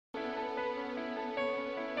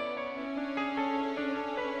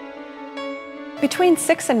Between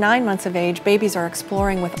 6 and 9 months of age, babies are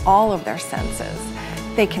exploring with all of their senses.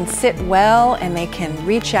 They can sit well and they can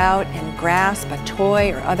reach out and grasp a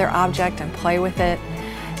toy or other object and play with it.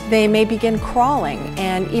 They may begin crawling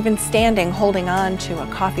and even standing holding on to a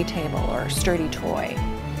coffee table or sturdy toy.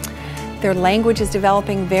 Their language is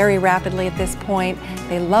developing very rapidly at this point.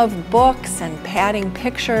 They love books and padding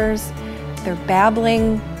pictures. Their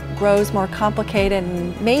babbling grows more complicated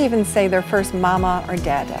and may even say their first mama or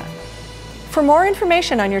dada. For more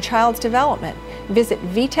information on your child's development, visit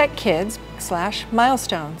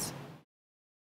vtechkids/milestones.